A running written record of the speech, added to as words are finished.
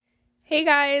Hey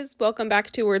guys, welcome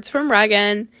back to Words from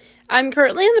Regan. I'm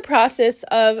currently in the process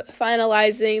of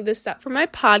finalizing the set for my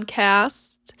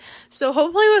podcast. So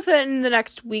hopefully within the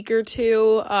next week or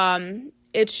two,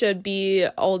 it should be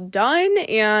all done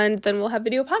and then we'll have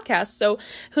video podcasts. So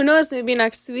who knows, maybe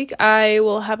next week I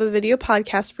will have a video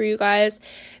podcast for you guys.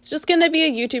 It's just going to be a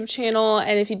YouTube channel,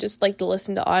 and if you just like to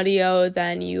listen to audio,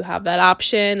 then you have that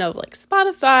option of like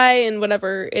Spotify and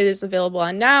whatever it is available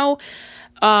on now.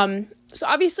 So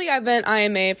obviously I've been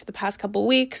IMA for the past couple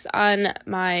weeks on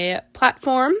my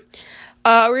platform.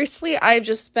 Recently I've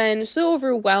just been so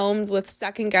overwhelmed with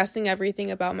second guessing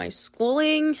everything about my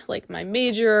schooling, like my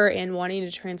major and wanting to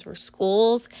transfer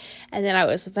schools. And then I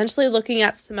was eventually looking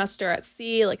at semester at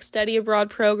sea, like study abroad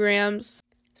programs.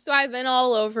 So I've been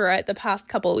all over it the past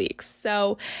couple weeks.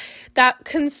 So that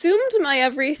consumed my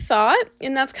every thought,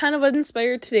 and that's kind of what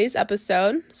inspired today's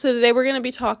episode. So today we're going to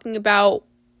be talking about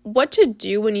what to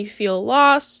do when you feel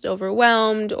lost,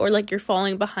 overwhelmed, or like you're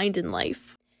falling behind in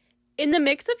life. In the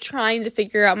mix of trying to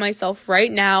figure out myself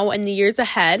right now and the years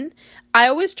ahead, I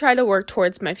always try to work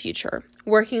towards my future,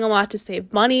 working a lot to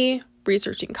save money,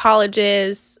 researching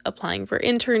colleges, applying for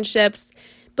internships,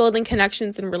 building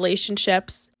connections and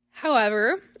relationships.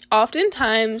 However,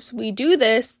 oftentimes we do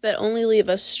this that only leave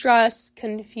us stressed,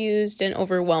 confused, and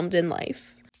overwhelmed in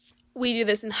life. We do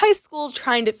this in high school,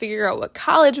 trying to figure out what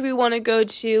college we want to go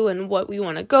to and what we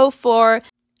want to go for.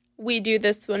 We do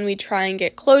this when we try and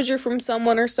get closure from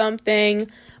someone or something.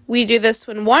 We do this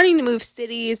when wanting to move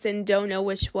cities and don't know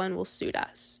which one will suit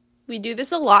us. We do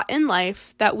this a lot in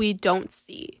life that we don't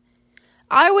see.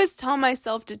 I always tell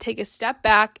myself to take a step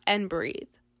back and breathe.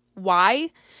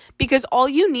 Why? Because all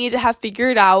you need to have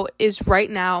figured out is right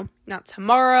now, not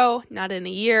tomorrow, not in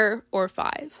a year or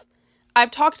 5. I've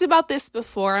talked about this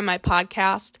before on my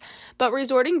podcast, but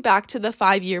resorting back to the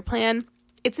 5-year plan,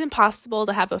 it's impossible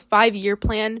to have a 5-year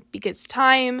plan because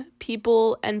time,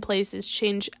 people, and places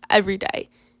change every day.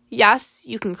 Yes,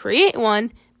 you can create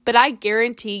one, but I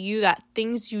guarantee you that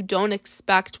things you don't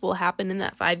expect will happen in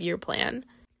that 5-year plan.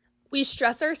 We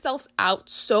stress ourselves out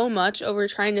so much over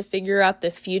trying to figure out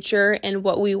the future and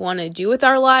what we want to do with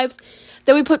our lives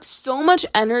that we put so much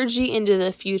energy into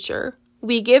the future.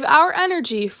 We give our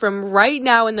energy from right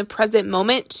now in the present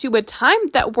moment to a time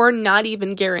that we're not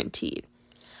even guaranteed.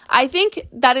 I think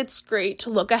that it's great to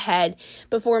look ahead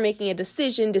before making a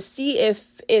decision to see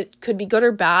if it could be good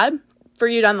or bad for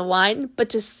you down the line, but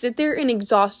to sit there and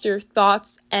exhaust your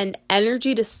thoughts and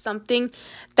energy to something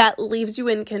that leaves you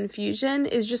in confusion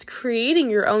is just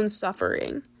creating your own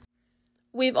suffering.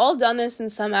 We've all done this in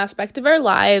some aspect of our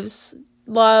lives: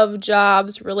 love,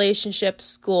 jobs, relationships,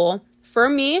 school. For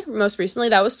me, most recently,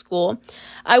 that was school.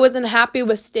 I wasn't happy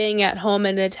with staying at home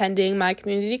and attending my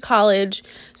community college,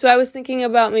 so I was thinking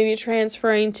about maybe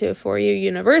transferring to a 4-year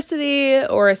university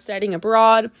or studying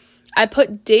abroad. I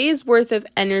put days worth of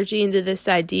energy into this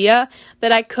idea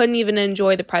that I couldn't even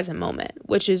enjoy the present moment,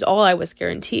 which is all I was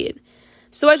guaranteed.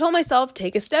 So I told myself,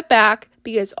 take a step back,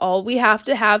 because all we have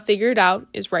to have figured out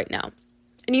is right now.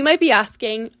 And you might be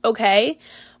asking, okay,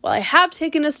 well, I have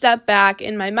taken a step back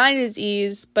and my mind is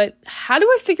eased, but how do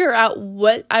I figure out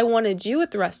what I want to do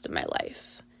with the rest of my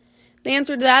life? The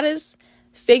answer to that is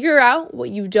figure out what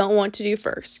you don't want to do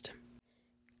first.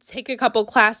 Take a couple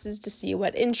classes to see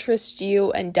what interests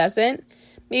you and doesn't.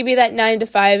 Maybe that 9 to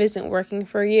 5 isn't working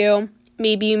for you.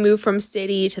 Maybe you move from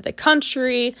city to the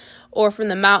country or from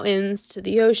the mountains to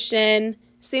the ocean.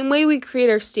 Same way we create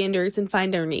our standards and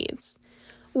find our needs.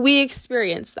 We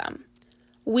experience them.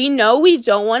 We know we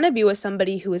don't want to be with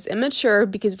somebody who is immature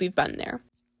because we've been there.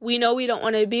 We know we don't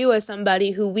want to be with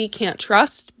somebody who we can't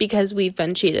trust because we've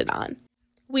been cheated on.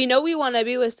 We know we want to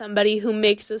be with somebody who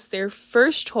makes us their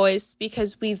first choice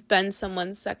because we've been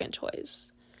someone's second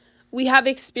choice. We have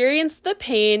experienced the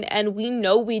pain and we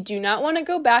know we do not want to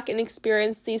go back and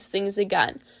experience these things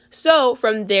again. So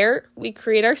from there, we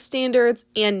create our standards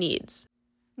and needs.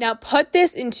 Now put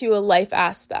this into a life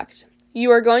aspect. You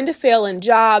are going to fail in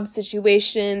jobs,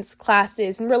 situations,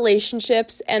 classes, and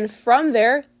relationships, and from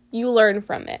there, you learn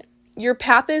from it. Your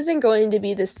path isn't going to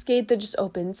be this gate that just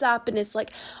opens up and it's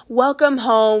like, welcome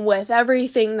home with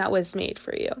everything that was made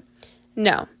for you.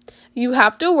 No, you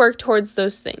have to work towards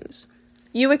those things.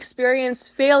 You experience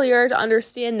failure to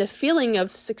understand the feeling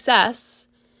of success.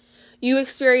 You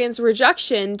experience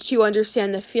rejection to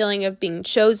understand the feeling of being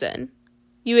chosen.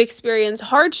 You experience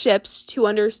hardships to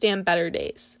understand better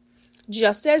days.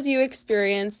 Just as you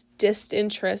experience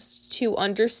disinterest to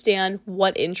understand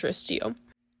what interests you.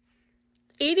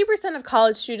 80% of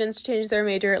college students change their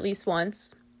major at least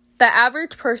once. The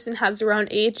average person has around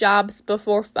 8 jobs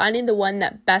before finding the one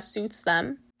that best suits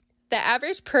them. The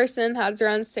average person has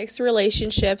around 6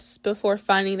 relationships before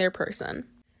finding their person.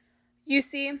 You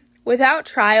see, without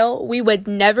trial, we would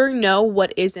never know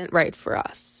what isn't right for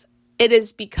us. It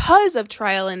is because of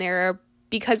trial and error,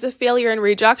 because of failure and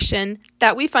rejection,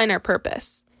 that we find our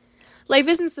purpose. Life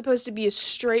isn't supposed to be a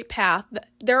straight path.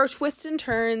 There are twists and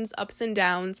turns, ups and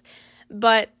downs,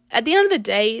 but at the end of the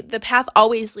day, the path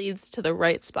always leads to the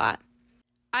right spot.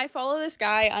 I follow this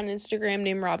guy on Instagram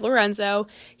named Rob Lorenzo.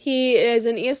 He is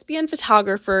an ESPN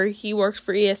photographer. He worked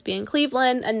for ESPN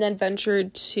Cleveland and then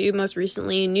ventured to most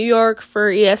recently New York for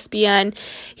ESPN.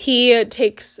 He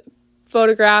takes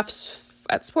photographs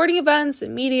at sporting events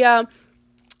and media.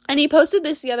 And he posted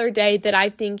this the other day that I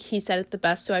think he said it the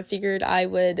best, so I figured I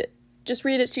would just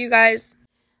read it to you guys.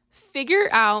 Figure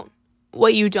out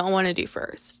what you don't want to do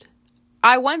first.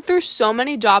 I went through so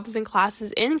many jobs and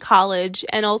classes in college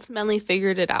and ultimately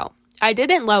figured it out. I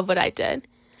didn't love what I did.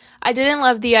 I didn't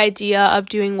love the idea of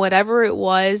doing whatever it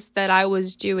was that I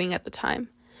was doing at the time.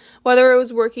 Whether it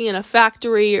was working in a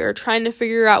factory or trying to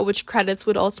figure out which credits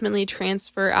would ultimately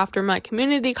transfer after my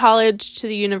community college to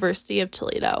the University of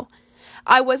Toledo.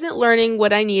 I wasn't learning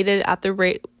what I needed at the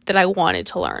rate that I wanted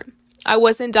to learn. I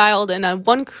wasn't dialed in on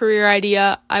one career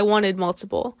idea. I wanted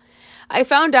multiple. I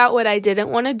found out what I didn't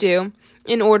want to do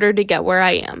in order to get where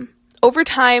I am. Over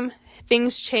time,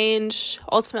 things change.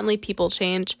 Ultimately, people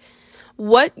change.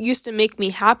 What used to make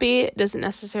me happy doesn't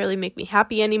necessarily make me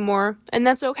happy anymore, and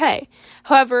that's okay.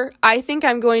 However, I think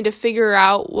I'm going to figure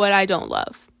out what I don't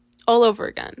love all over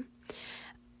again.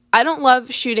 I don't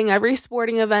love shooting every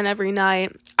sporting event every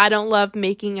night. I don't love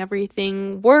making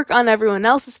everything work on everyone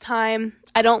else's time.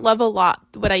 I don't love a lot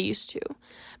what I used to,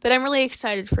 but I'm really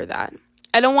excited for that.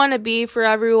 I don't want to be for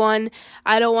everyone.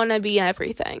 I don't want to be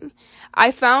everything.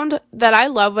 I found that I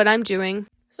love what I'm doing.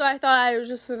 So I thought I was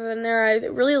just in there. I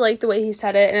really liked the way he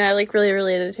said it, and I really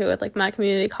related to it with my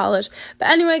community college. But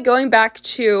anyway, going back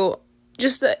to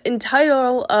just the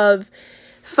entitle of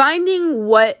finding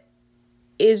what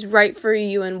is right for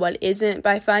you and what isn't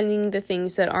by finding the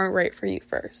things that aren't right for you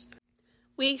first.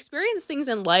 We experience things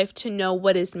in life to know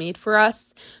what is made for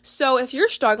us. So if you're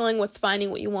struggling with finding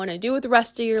what you want to do with the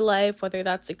rest of your life, whether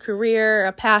that's a career,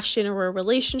 a passion, or a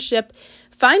relationship,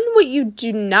 find what you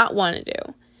do not want to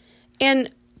do. And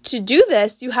to do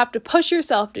this, you have to push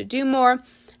yourself to do more.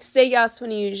 Say yes when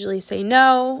you usually say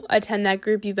no. Attend that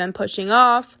group you've been pushing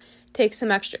off. Take some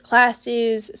extra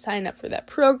classes. Sign up for that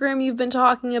program you've been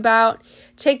talking about.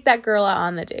 Take that girl out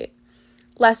on the date.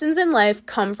 Lessons in life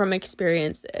come from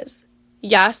experiences.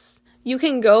 Yes, you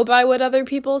can go by what other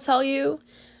people tell you.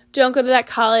 Don't go to that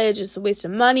college, it's a waste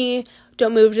of money.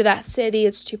 Don't move to that city,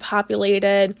 it's too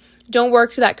populated. Don't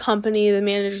work to that company, the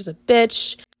manager's a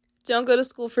bitch. Don't go to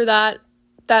school for that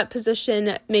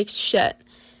position makes shit.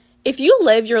 If you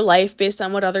live your life based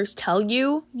on what others tell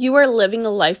you, you are living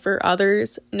a life for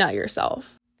others, not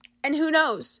yourself. And who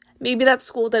knows? Maybe that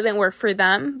school didn't work for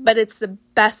them, but it's the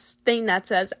best thing that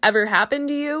has ever happened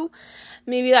to you.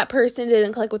 Maybe that person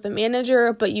didn't click with the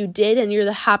manager, but you did, and you're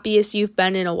the happiest you've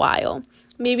been in a while.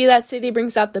 Maybe that city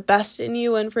brings out the best in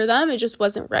you, and for them, it just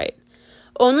wasn't right.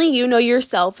 Only you know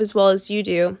yourself as well as you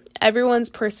do. Everyone's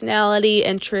personality,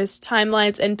 interests,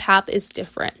 timelines, and path is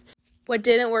different. What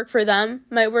didn't work for them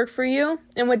might work for you,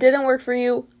 and what didn't work for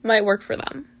you might work for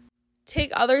them.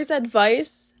 Take others'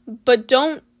 advice, but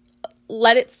don't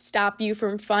let it stop you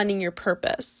from finding your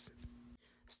purpose.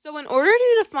 So in order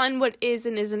to define what is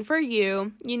and isn't for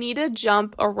you, you need to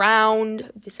jump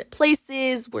around, visit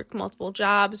places, work multiple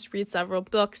jobs, read several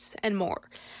books, and more.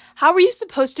 How are you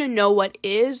supposed to know what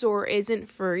is or isn't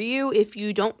for you if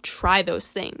you don't try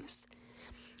those things?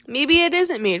 Maybe it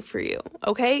isn't made for you,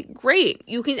 okay? Great.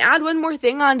 You can add one more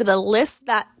thing onto the list,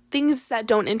 that things that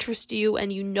don't interest you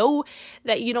and you know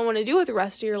that you don't want to do with the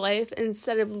rest of your life,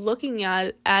 instead of looking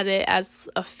at it as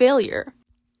a failure.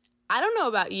 I don't know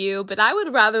about you, but I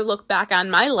would rather look back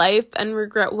on my life and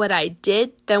regret what I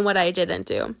did than what I didn't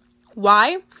do.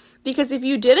 Why? Because if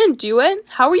you didn't do it,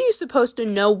 how are you supposed to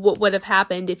know what would have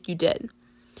happened if you did?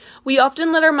 We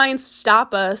often let our minds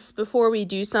stop us before we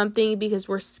do something because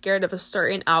we're scared of a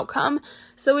certain outcome,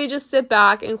 so we just sit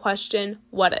back and question,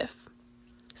 what if?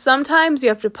 Sometimes you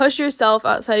have to push yourself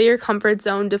outside of your comfort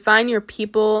zone to find your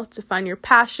people, to find your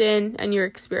passion, and your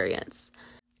experience.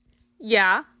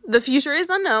 Yeah, the future is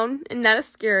unknown, and that is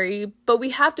scary, but we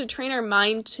have to train our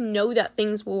mind to know that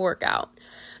things will work out.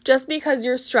 Just because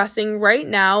you're stressing right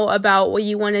now about what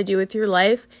you want to do with your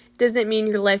life doesn't mean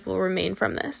your life will remain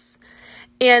from this.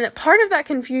 And part of that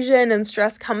confusion and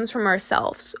stress comes from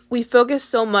ourselves. We focus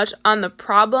so much on the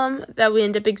problem that we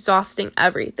end up exhausting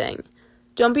everything.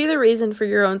 Don't be the reason for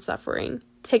your own suffering.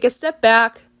 Take a step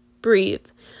back, breathe.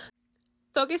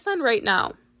 Focus on right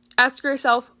now. Ask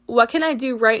yourself, what can I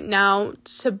do right now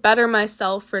to better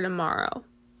myself for tomorrow?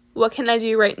 What can I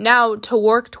do right now to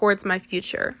work towards my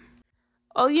future?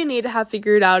 All you need to have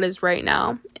figured out is right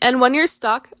now. And when you're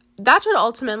stuck, that should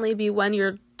ultimately be when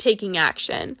you're taking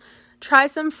action. Try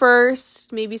some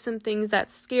first, maybe some things that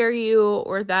scare you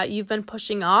or that you've been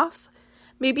pushing off.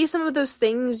 Maybe some of those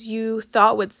things you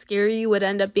thought would scare you would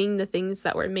end up being the things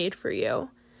that were made for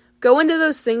you. Go into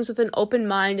those things with an open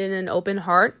mind and an open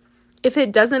heart. If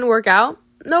it doesn't work out,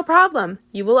 no problem.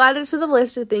 You will add it to the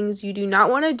list of things you do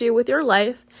not want to do with your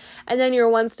life, and then you're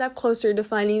one step closer to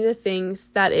finding the things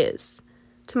that is.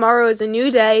 Tomorrow is a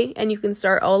new day, and you can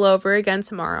start all over again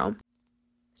tomorrow.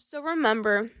 So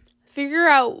remember, figure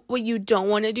out what you don't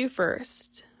want to do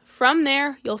first. From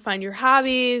there, you'll find your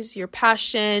hobbies, your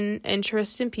passion,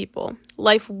 interest in people.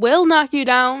 Life will knock you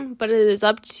down, but it is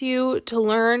up to you to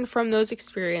learn from those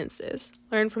experiences.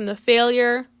 Learn from the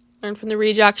failure, learn from the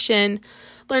rejection,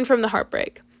 learn from the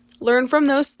heartbreak. Learn from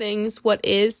those things what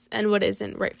is and what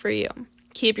isn't right for you.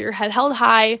 Keep your head held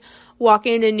high, walk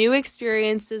into new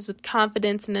experiences with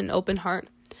confidence and an open heart.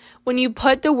 When you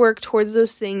put the work towards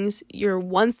those things, you're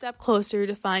one step closer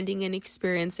to finding and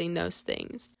experiencing those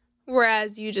things.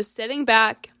 Whereas you just sitting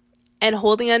back and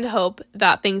holding on to hope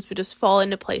that things would just fall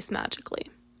into place magically.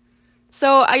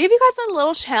 So I give you guys a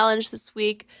little challenge this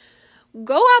week.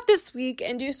 Go out this week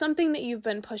and do something that you've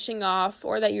been pushing off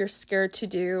or that you're scared to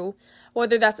do,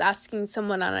 whether that's asking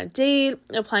someone on a date,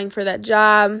 applying for that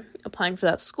job, applying for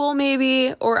that school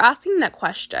maybe, or asking that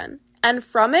question. And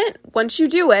from it, once you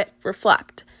do it,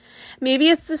 reflect. Maybe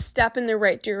it's the step in the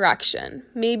right direction.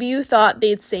 Maybe you thought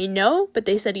they'd say no, but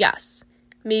they said yes.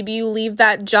 Maybe you leave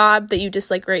that job that you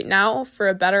dislike right now for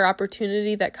a better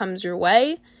opportunity that comes your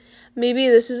way. Maybe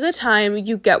this is the time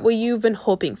you get what you've been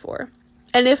hoping for.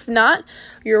 And if not,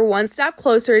 you're one step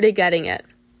closer to getting it.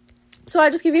 So I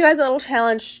just give you guys a little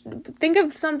challenge. Think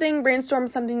of something, brainstorm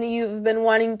something that you've been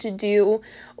wanting to do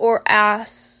or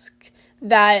ask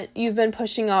that you've been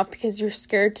pushing off because you're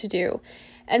scared to do.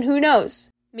 And who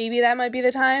knows? Maybe that might be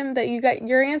the time that you get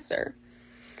your answer.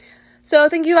 So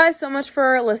thank you guys so much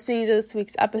for listening to this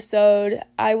week's episode.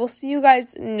 I will see you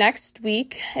guys next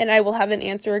week, and I will have an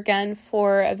answer again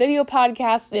for a video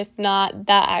podcast, if not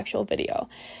that actual video.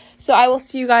 So I will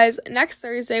see you guys next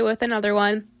Thursday with another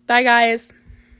one. Bye, guys.